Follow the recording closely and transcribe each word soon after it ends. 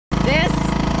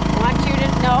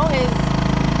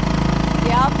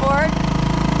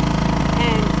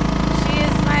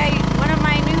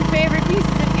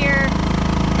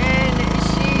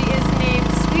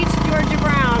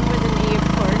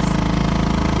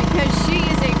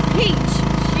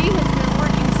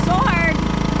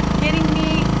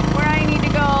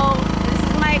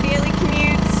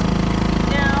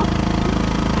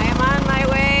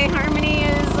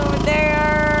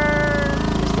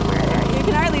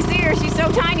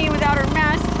so tiny without her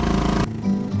mast.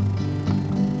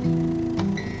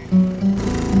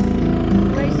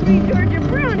 My sweet Georgia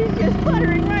Brown is just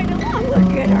puttering right along.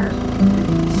 Look at her.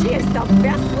 She is the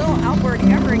best little outboard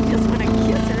ever. You just want to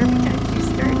kiss her every time she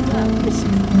starts up. She's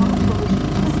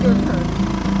awesome. Let's do her.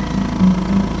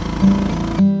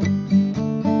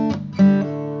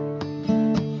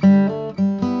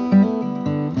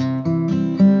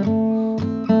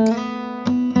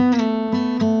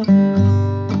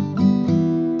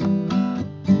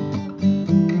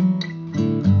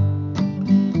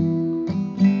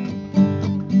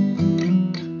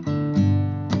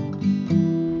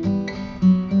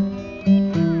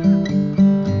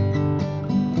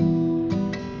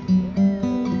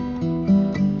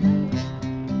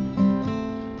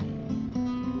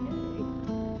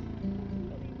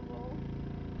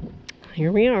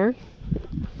 Here we are.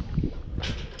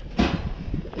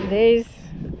 Today's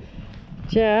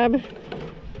job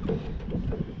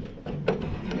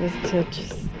is to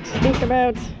just think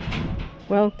about,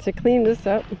 well, to clean this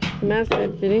up, the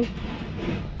masthead fitting,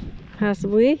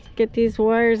 possibly get these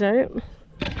wires out.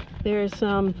 There's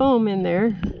some foam in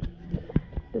there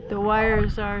that the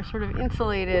wires are sort of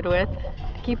insulated with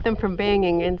to keep them from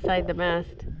banging inside the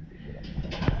mast.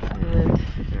 And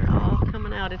they're all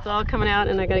coming out. It's all coming out,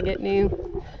 and I gotta get new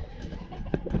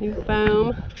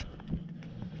foam.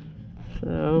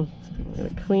 So I'm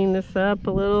gonna clean this up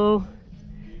a little.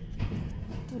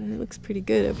 It looks pretty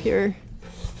good up here.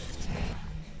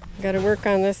 Gotta work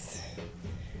on this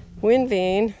wind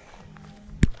vane.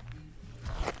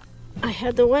 I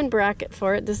had the one bracket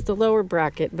for it. This is the lower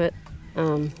bracket, but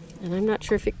and I'm not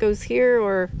sure if it goes here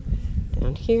or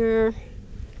down here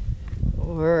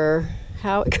or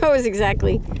how it goes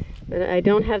exactly, but I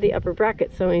don't have the upper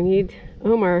bracket, so I need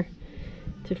Omar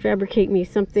to fabricate me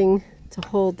something to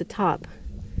hold the top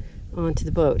onto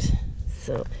the boat.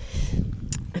 So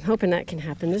I'm hoping that can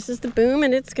happen. This is the boom,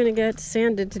 and it's gonna get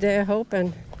sanded today, I hope,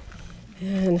 and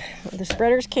the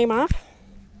spreaders came off.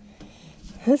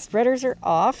 The spreaders are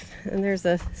off, and there's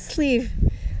a sleeve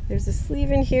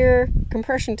in here,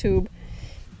 compression tube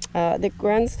that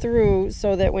runs through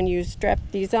so that when you strap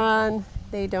these on,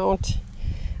 they don't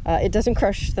it doesn't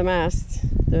crush the mast,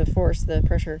 the force, the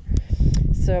pressure.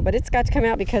 So, but it's got to come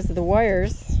out because of the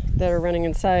wires that are running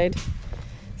inside.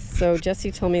 So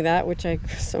Jesse told me that, which I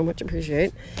so much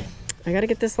appreciate. I got to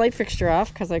get this light fixture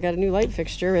off because I got a new light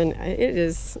fixture, and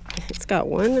it's got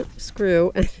one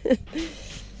screw.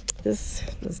 This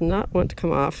does not want to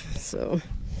come off. So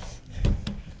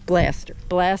blaster,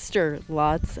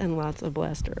 lots and lots of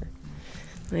blaster.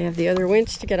 I have the other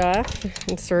winch to get off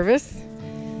and service.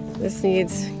 This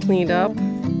needs cleaned up.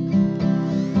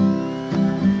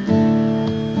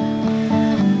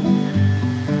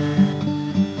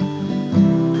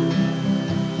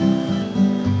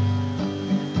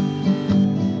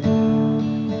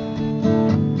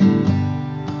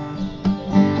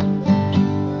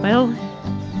 Well,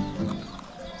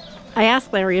 I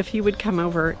asked Larry if he would come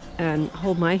over and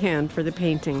hold my hand for the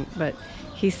painting, but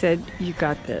he said, "You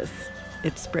got this.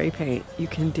 It's spray paint. You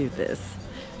can do this."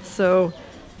 So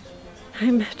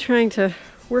I'm trying to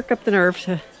work up the nerve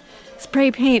to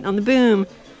spray paint on the boom.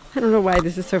 I don't know why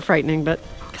this is so frightening, but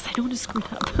because I don't want to screw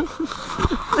it up.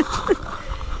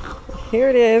 Here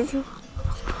it is.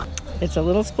 It's a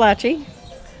little splotchy,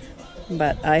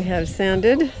 but I have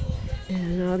sanded,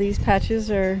 and all these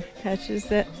patches are patches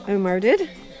that Omar did,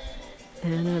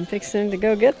 and I'm fixing to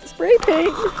go get the spray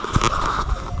paint.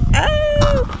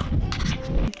 Oh!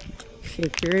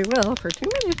 Shake very well for 2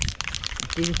 minutes.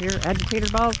 Do you hear agitator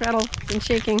balls rattle and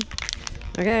shaking?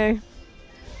 Okay,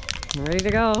 I'm ready to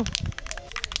go. All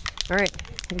right,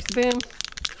 here's the boom.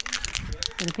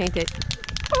 I'm gonna paint it.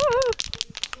 Oh!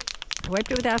 I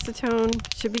wiped it with acetone.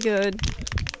 Should be good,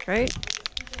 right?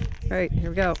 All right, here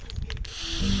we go.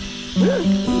 Ooh.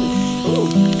 Ooh.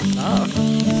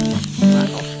 Oh.